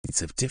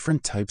needs of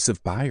different types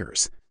of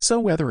buyers. So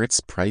whether it's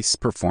price,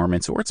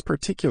 performance, or its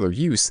particular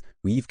use,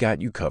 we've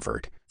got you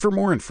covered. For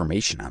more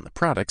information on the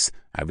products,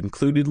 I've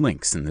included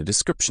links in the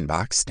description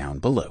box down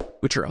below,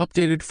 which are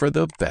updated for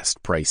the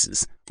best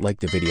prices. Like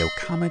the video,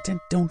 comment, and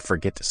don't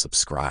forget to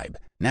subscribe.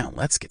 Now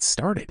let's get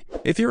started.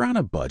 If you're on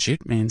a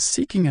budget and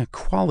seeking a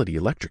quality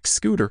electric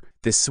scooter,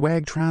 the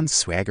Swagtron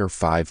Swagger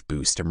 5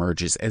 Boost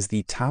emerges as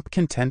the top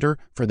contender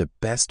for the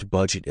best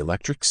budget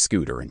electric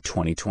scooter in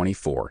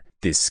 2024.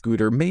 This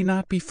scooter may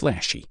not be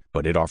flashy,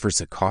 but it offers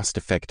a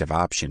cost-effective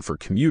option for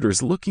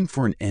commuters looking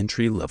for an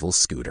entry-level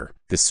scooter.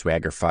 The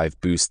Swagger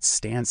 5 Boost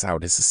stands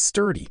out as a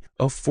sturdy,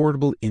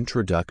 affordable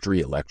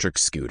introductory electric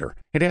scooter.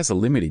 It has a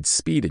limited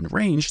speed and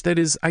range that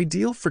is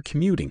ideal for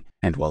commuting,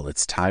 and while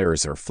its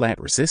tires are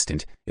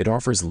flat-resistant, it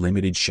offers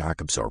limited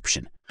shock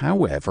absorption.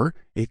 However,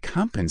 it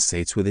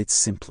compensates with its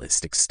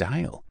simplistic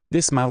style.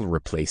 This model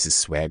replaces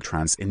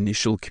Swagtron's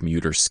initial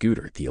commuter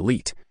scooter, the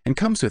Elite, and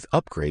comes with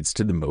upgrades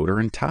to the motor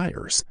and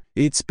tires.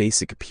 Its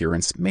basic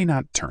appearance may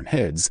not turn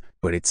heads,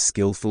 but it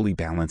skillfully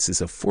balances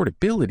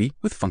affordability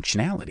with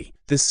functionality.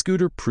 The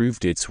scooter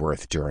proved its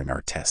worth during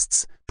our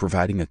tests,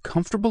 providing a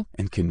comfortable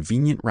and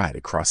convenient ride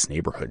across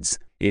neighborhoods.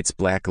 Its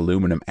black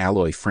aluminum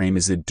alloy frame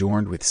is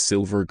adorned with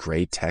silver,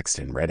 gray text,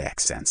 and red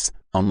accents.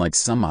 Unlike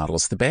some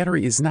models, the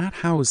battery is not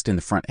housed in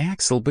the front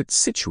axle but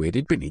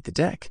situated beneath the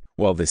deck.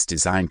 While this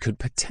design could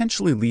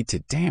potentially lead to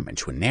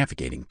damage when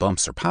navigating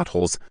bumps or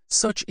potholes,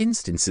 such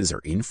instances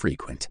are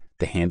infrequent.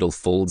 The handle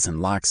folds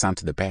and locks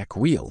onto the back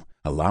wheel,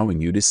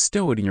 allowing you to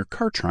stow it in your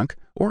car trunk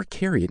or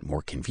carry it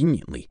more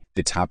conveniently.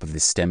 The top of the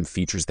stem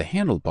features the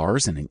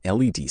handlebars and an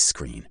LED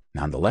screen.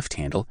 On the left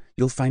handle,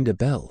 you'll find a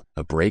bell,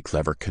 a brake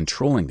lever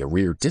controlling the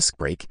rear disc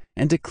brake,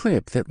 and a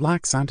clip that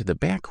locks onto the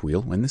back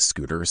wheel when the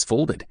scooter is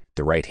folded.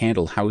 The right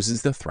handle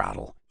houses the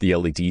throttle. The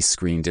LED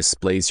screen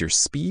displays your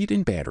speed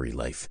and battery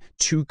life,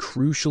 two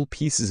crucial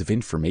pieces of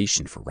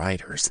information for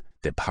riders.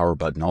 The power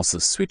button also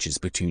switches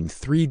between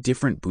 3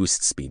 different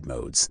boost speed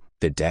modes.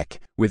 The deck,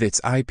 with its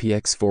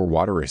IPX4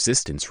 water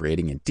resistance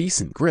rating and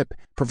decent grip,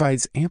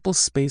 provides ample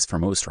space for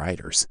most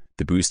riders.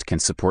 The Boost can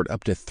support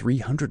up to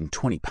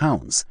 320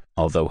 pounds,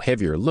 although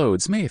heavier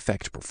loads may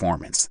affect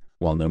performance.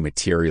 While no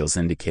materials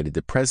indicated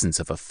the presence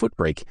of a foot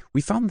brake,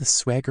 we found the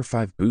Swagger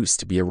 5 Boost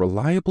to be a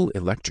reliable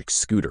electric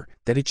scooter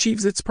that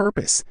achieves its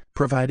purpose,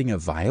 providing a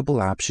viable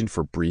option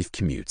for brief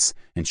commutes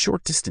and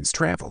short-distance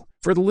travel.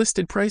 For the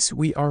listed price,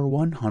 we are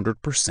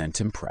 100%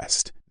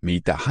 impressed.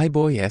 Meet the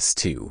Hiboy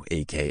S2,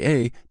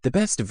 aka the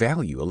best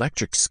value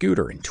electric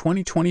scooter in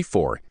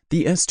 2024.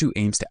 The S2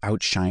 aims to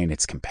outshine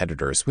its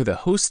competitors with a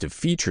host of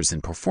features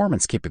and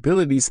performance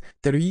capabilities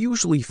that are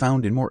usually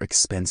found in more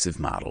expensive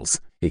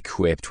models.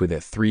 Equipped with a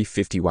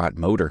 350-watt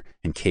motor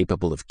and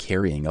capable of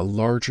carrying a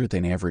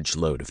larger-than-average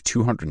load of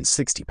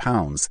 260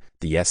 pounds,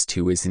 the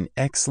S2 is an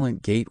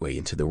excellent gateway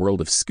into the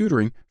world of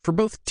scootering for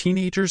both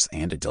teenagers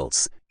and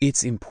adults.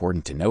 It's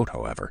important to note,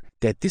 however,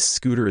 that this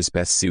scooter is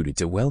best suited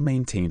to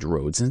well-maintained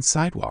roads and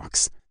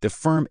sidewalks. The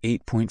firm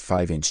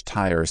 8.5-inch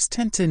tires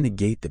tend to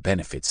negate the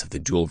benefits of the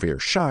dual rear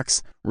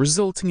shocks,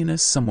 resulting in a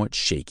somewhat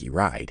shaky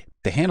ride.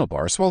 The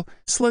handlebars, while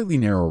slightly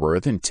narrower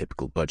than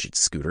typical budget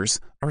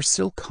scooters, are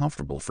still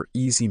comfortable for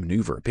easy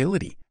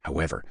maneuverability.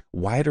 However,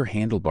 wider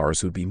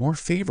handlebars would be more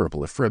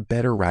favorable for a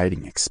better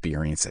riding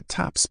experience at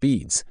top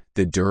speeds.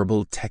 The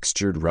durable,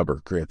 textured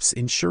rubber grips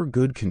ensure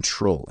good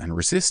control and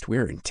resist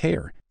wear and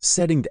tear,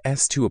 setting the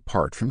S2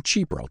 apart from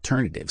cheaper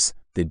alternatives.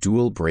 The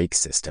dual brake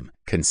system,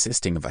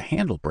 consisting of a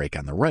handle brake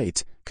on the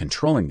right,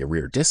 controlling the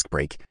rear disc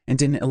brake, and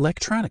an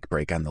electronic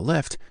brake on the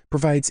left,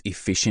 provides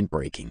efficient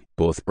braking.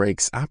 Both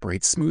brakes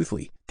operate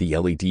smoothly. The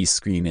LED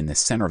screen in the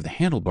center of the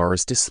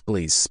handlebars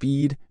displays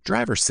speed,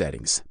 driver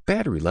settings,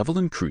 battery level,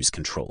 and cruise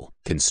control.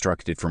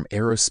 Constructed from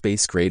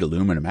aerospace-grade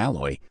aluminum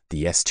alloy,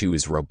 the S2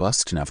 is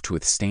robust enough to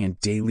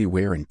withstand daily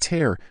wear and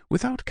tear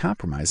without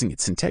compromising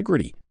its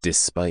integrity.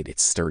 Despite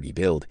its sturdy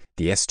build,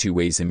 the S2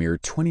 weighs a mere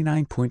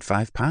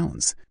 29.5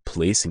 pounds,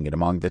 placing it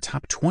among the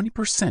top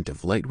 20%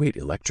 of lightweight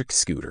electric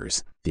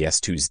scooters. The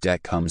S2's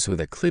deck comes with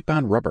a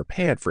clip-on rubber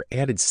pad for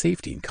added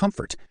safety and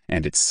comfort,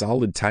 and its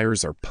solid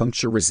tires are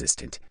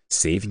puncture-resistant,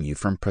 saving you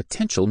from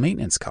potential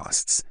maintenance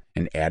costs.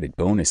 An added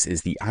bonus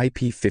is the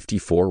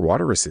IP54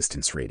 water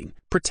resistance rating,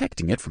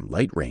 protecting it from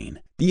light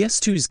rain. The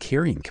S2's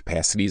carrying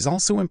capacity is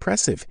also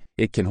impressive.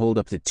 It can hold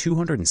up to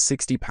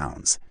 260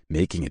 pounds,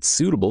 making it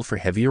suitable for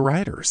heavier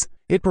riders.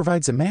 It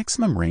provides a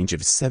maximum range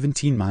of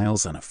 17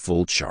 miles on a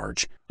full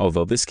charge,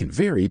 although this can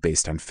vary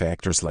based on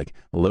factors like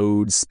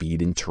load,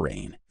 speed, and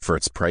terrain. For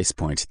its price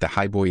point, the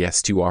Hiboy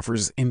S2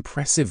 offers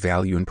impressive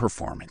value and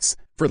performance.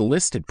 For the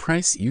listed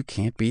price, you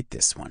can't beat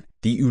this one.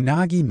 The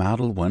Unagi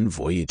Model One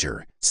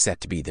Voyager, set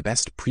to be the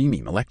best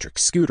premium electric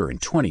scooter in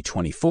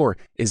 2024,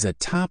 is a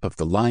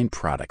top-of-the-line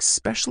product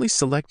specially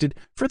selected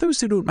for those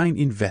who don't mind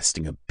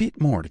investing a bit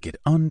more to get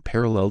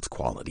unparalleled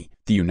quality.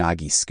 The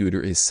Unagi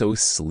scooter is so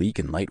sleek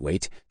and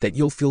lightweight that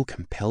you'll feel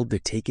compelled to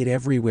take it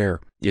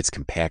everywhere. Its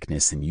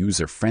compactness and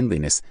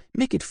user-friendliness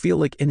make it feel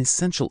like an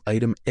essential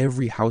item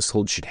every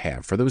household should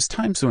have for those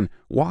times when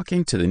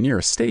walking to the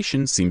nearest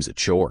station seems a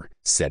chore.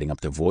 Setting up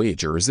the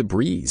Voyager is a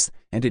breeze,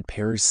 and it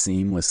pairs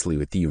seamlessly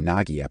with the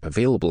Unagi app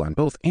available on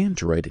both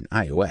Android and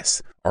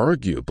iOS,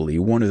 arguably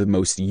one of the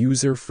most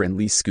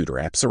user-friendly scooter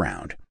apps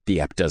around. The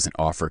app doesn't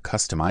offer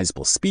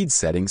customizable speed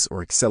settings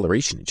or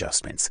acceleration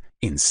adjustments.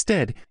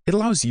 Instead, it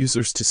allows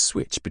users to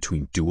switch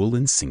between dual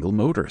and single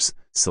motors,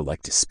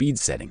 select a speed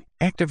setting,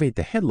 activate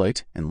the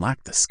headlight, and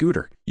lock the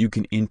scooter. You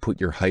can input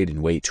your height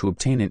and weight to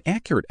obtain an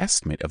accurate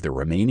estimate of the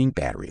remaining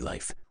battery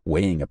life.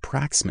 Weighing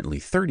approximately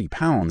 30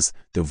 pounds,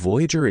 the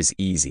Voyager is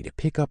easy to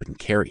pick up and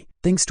carry,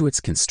 thanks to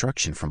its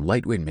construction from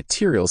lightweight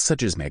materials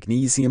such as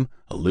magnesium,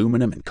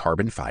 aluminum, and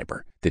carbon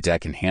fiber. The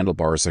deck and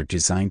handlebars are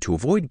designed to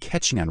avoid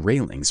catching on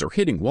railings or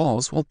hitting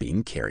walls while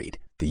being carried.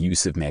 The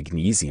use of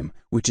magnesium,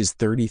 which is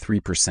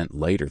 33%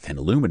 lighter than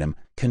aluminum,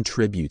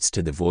 contributes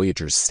to the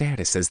Voyager's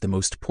status as the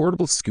most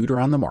portable scooter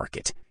on the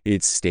market.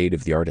 Its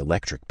state-of-the-art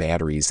electric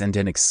batteries and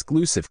an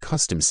exclusive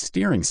custom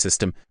steering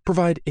system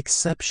provide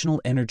exceptional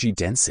energy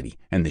density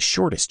and the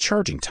shortest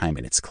charging time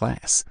in its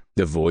class.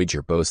 The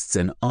Voyager boasts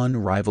an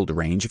unrivaled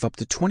range of up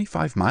to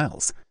 25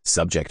 miles,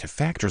 subject to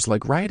factors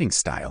like riding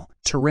style,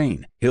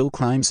 terrain, hill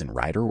climbs, and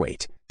rider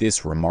weight.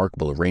 This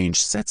remarkable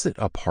range sets it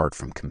apart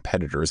from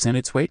competitors in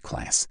its weight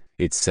class.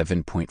 Its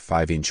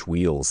 7.5-inch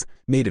wheels,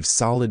 made of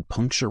solid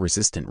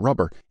puncture-resistant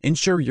rubber,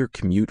 ensure your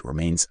commute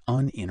remains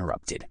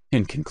uninterrupted.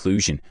 In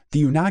conclusion,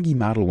 the Unagi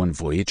Model One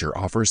Voyager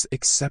offers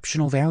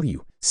exceptional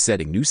value,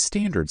 setting new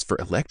standards for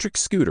electric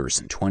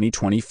scooters in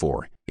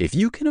 2024. If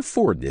you can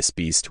afford this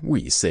beast,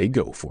 we say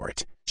go for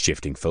it.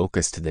 Shifting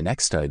focus to the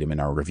next item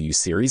in our review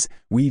series,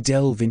 we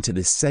delve into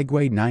the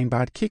Segway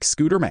Ninebot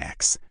Kickscooter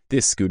Max.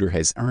 This scooter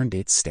has earned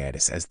its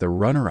status as the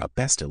runner-up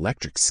best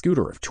electric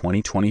scooter of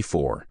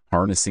 2024.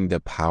 Harnessing the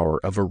power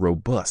of a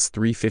robust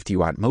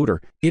 350-watt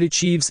motor, it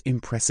achieves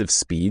impressive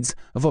speeds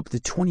of up to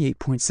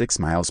 28.6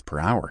 miles per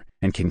hour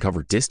and can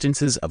cover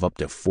distances of up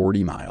to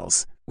 40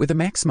 miles. With a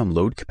maximum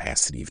load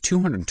capacity of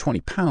 220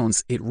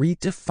 pounds, it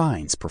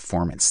redefines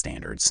performance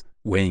standards.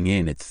 Weighing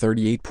in at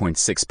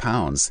 38.6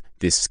 pounds,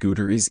 this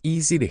scooter is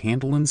easy to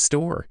handle and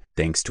store,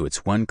 thanks to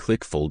its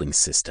one-click folding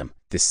system.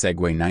 The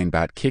Segway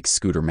Ninebot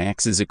Kickscooter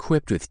Max is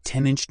equipped with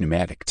 10-inch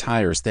pneumatic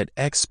tires that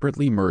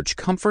expertly merge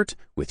comfort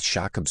with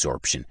shock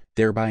absorption,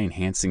 thereby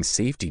enhancing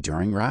safety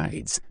during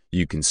rides.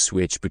 You can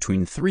switch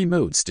between 3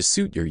 modes to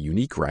suit your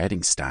unique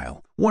riding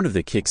style. One of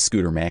the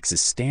Kickscooter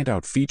Max's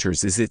standout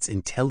features is its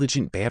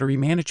intelligent battery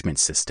management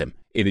system.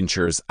 It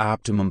ensures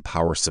optimum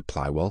power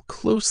supply while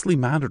closely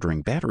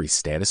monitoring battery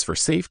status for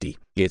safety.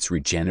 Its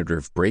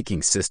regenerative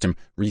braking system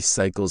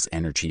recycles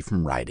energy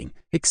from riding,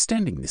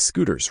 extending the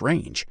scooter's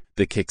range.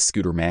 The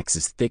Kickscooter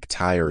Max's thick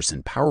tires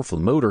and powerful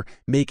motor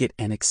make it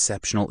an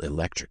exceptional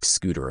electric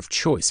scooter of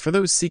choice for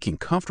those seeking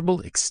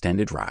comfortable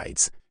extended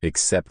rides.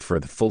 Except for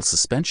the full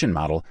suspension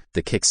model,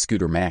 the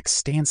Kickscooter Max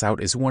stands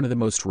out as one of the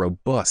most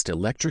robust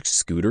electric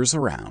scooters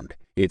around.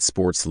 It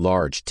sports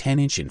large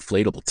 10-inch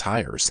inflatable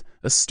tires,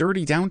 a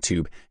sturdy down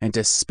tube, and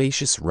a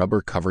spacious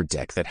rubber-covered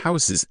deck that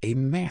houses a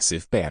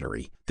massive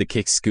battery. The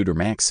Kickscooter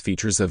Max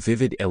features a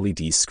vivid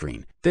LED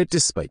screen that,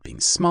 despite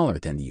being smaller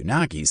than the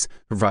Unagi's,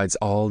 provides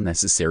all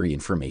necessary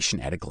information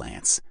at a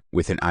glance.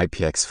 With an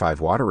IPX5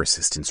 water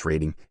resistance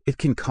rating, it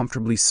can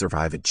comfortably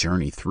survive a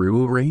journey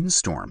through a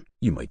rainstorm.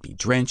 You might be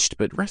drenched,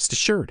 but rest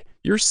assured,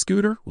 your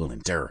scooter will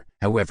endure.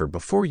 However,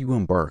 before you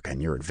embark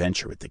on your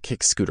adventure with the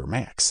Kickscooter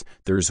Max,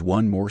 there's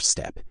one more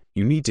step.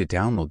 You need to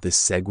download the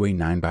Segway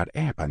Ninebot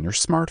app on your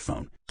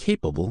smartphone,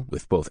 capable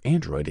with both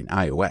Android and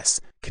iOS.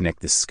 Connect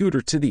the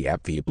scooter to the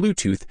app via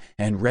Bluetooth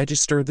and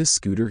register the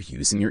scooter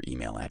using your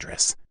email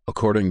address.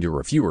 According to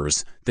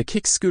reviewers, the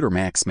Kickscooter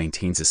Max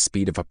maintains a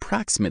speed of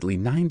approximately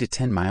 9 to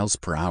 10 miles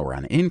per hour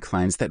on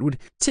inclines that would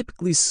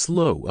typically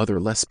slow other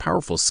less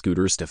powerful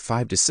scooters to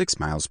 5 to 6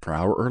 miles per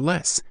hour or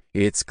less.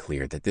 It's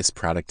clear that this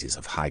product is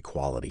of high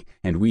quality,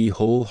 and we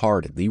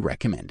wholeheartedly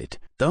recommend it.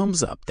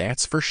 Thumbs up,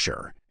 that's for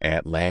sure.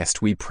 At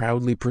last, we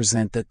proudly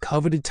present the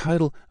coveted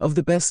title of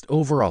the best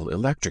overall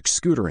electric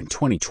scooter in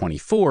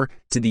 2024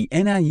 to the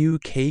NIU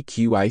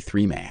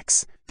KQi3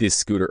 Max. This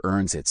scooter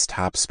earns its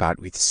top spot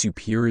with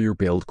superior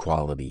build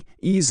quality,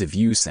 ease of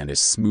use, and a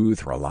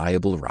smooth,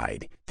 reliable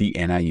ride. The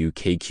NIU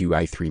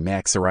KQi3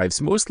 Max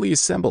arrives mostly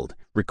assembled,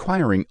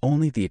 requiring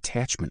only the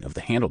attachment of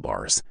the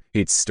handlebars.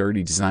 Its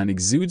sturdy design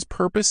exudes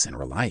purpose and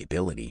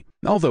reliability.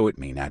 Although it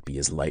may not be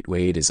as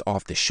lightweight as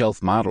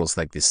off-the-shelf models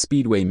like the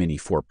Speedway Mini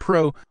 4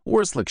 Pro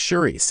or as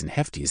luxurious and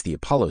hefty as the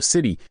Apollo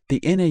City, the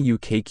NIU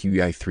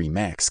KQi3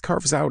 Max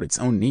carves out its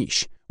own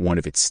niche. One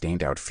of its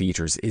standout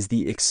features is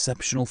the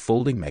exceptional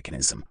folding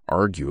mechanism,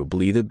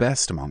 arguably the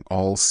best among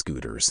all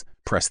scooters.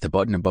 Press the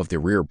button above the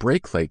rear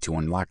brake light to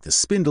unlock the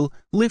spindle,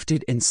 lift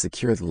it and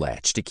secure the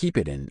latch to keep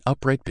it in an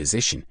upright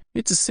position.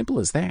 It's as simple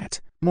as that.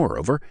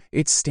 Moreover,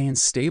 it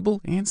stands stable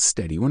and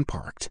steady when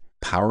parked.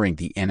 Powering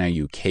the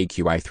NIU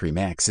KQi3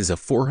 Max is a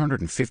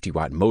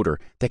 450-watt motor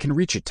that can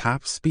reach a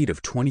top speed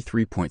of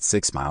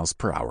 23.6 miles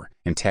per hour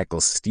and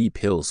tackles steep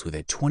hills with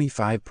a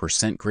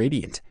 25%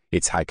 gradient.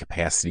 Its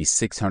high-capacity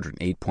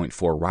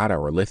 608.4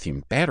 watt-hour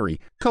lithium battery,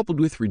 coupled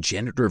with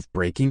regenerative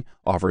braking,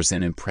 offers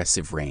an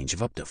impressive range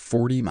of up to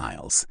 40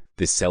 miles.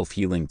 The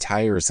self-healing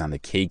tires on the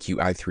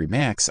KQi3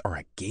 Max are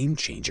a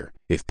game-changer.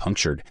 If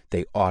punctured,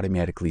 they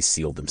automatically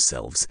seal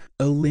themselves,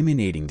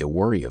 eliminating the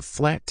worry of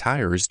flat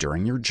tires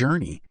during your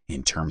journey.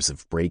 In terms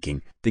of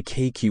braking, the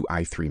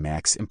KQi3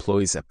 Max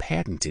employs a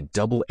patented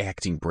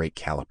double-acting brake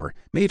caliper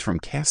made from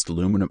cast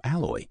aluminum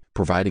alloy,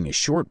 providing a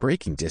short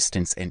braking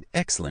distance and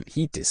excellent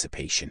heat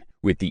dissipation.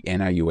 With the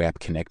NIU app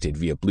connected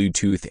via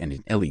Bluetooth and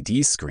an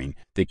LED screen,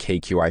 the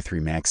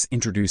KQi3 Max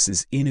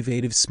introduces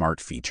innovative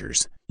smart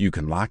features. You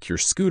can lock your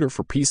scooter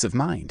for peace of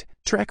mind,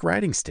 track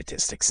riding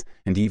statistics,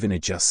 and even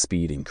adjust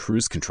speed and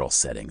cruise control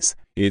settings.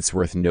 It's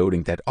worth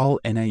noting that all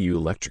NIU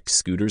electric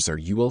scooters are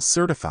UL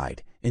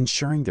certified,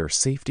 ensuring their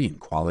safety and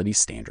quality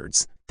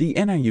standards. The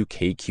NIU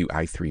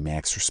KQi3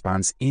 Max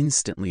responds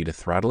instantly to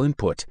throttle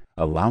input,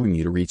 allowing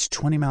you to reach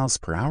 20 miles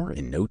per hour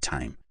in no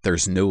time.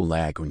 There's no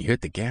lag when you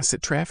hit the gas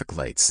at traffic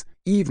lights.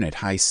 Even at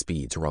high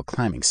speeds or while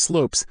climbing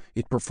slopes,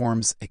 it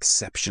performs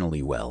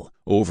exceptionally well.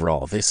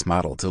 Overall, this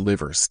model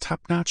delivers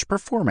top-notch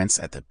performance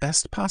at the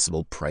best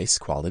possible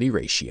price-quality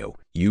ratio.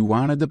 You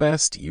wanted the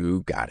best,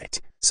 you got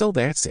it. So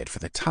that's it for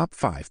the top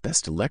 5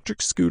 best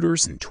electric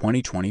scooters in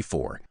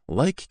 2024.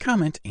 Like,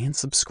 comment, and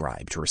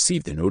subscribe to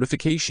receive the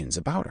notifications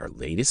about our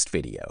latest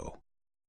video.